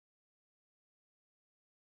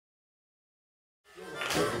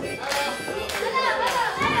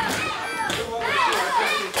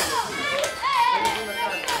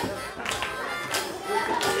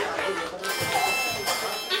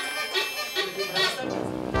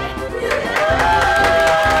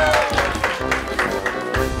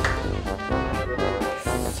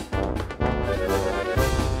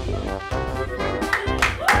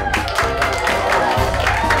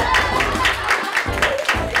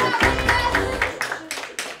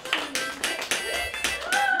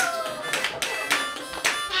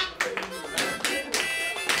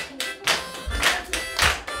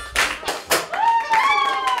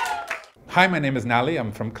Hi, my name is Nali.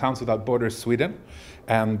 I'm from Clowns Without Borders, Sweden.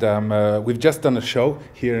 And we've just done a show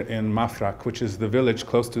here in Mafraq, which is the village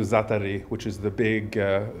close to Zatari, which is the big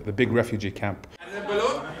refugee camp. And then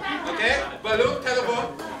balloon, okay? Balloon,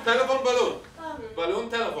 telephone, telephone, balloon. Balloon,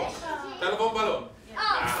 telephone. Telephone, balloon.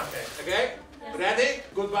 Okay? Ready?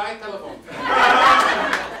 Goodbye, telephone.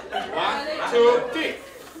 1, 2, 3.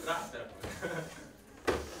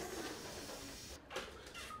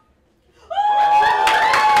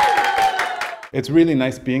 It's really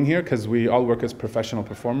nice being here because we all work as professional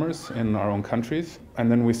performers in our own countries. And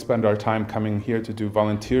then we spend our time coming here to do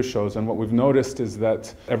volunteer shows. And what we've noticed is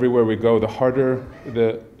that everywhere we go, the harder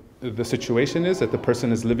the situation is that the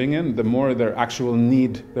person is living in, the more their actual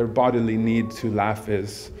need, their bodily need to laugh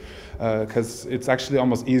is. Because it's actually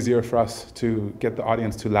almost easier for us to get the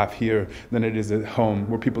audience to laugh here than it is at home,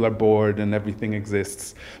 where people are bored and everything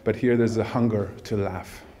exists. But here there's a hunger to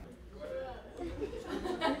laugh.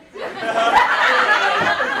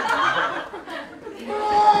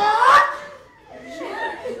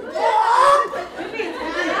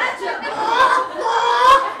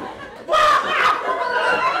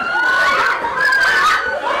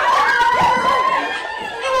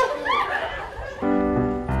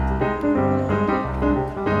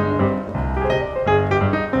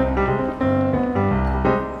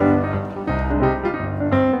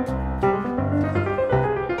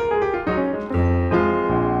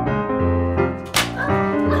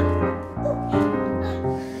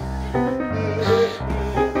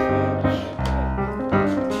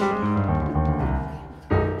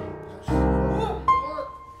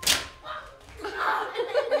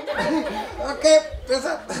 Okay, that's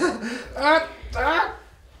it.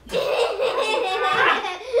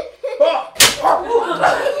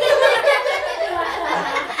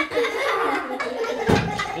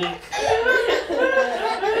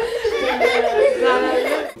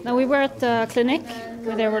 Now we were at the clinic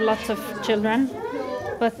where there were lots of children,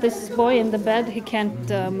 but this boy in the bed, he can't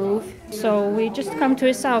move. So we just come to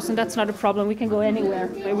his house and that's not a problem. We can go anywhere.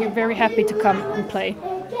 We're very happy to come and play.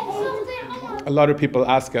 A lot of people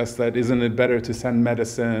ask us that isn't it better to send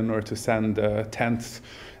medicine or to send tents?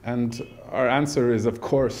 And our answer is, of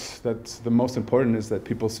course, that the most important is that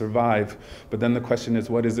people survive. But then the question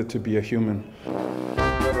is, what is it to be a human?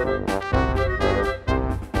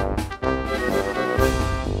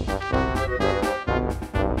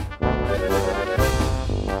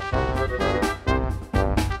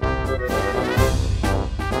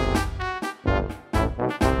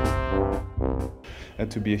 And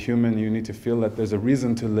to be a human, you need to feel that there's a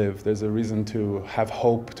reason to live, there's a reason to have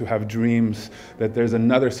hope, to have dreams, that there's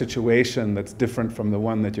another situation that's different from the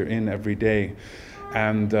one that you're in every day.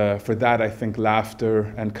 And for that, I think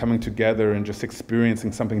laughter and coming together and just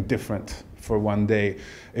experiencing something different for one day,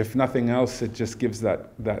 if nothing else, it just gives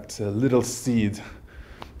that little seed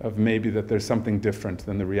of maybe that there's something different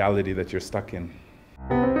than the reality that you're stuck in.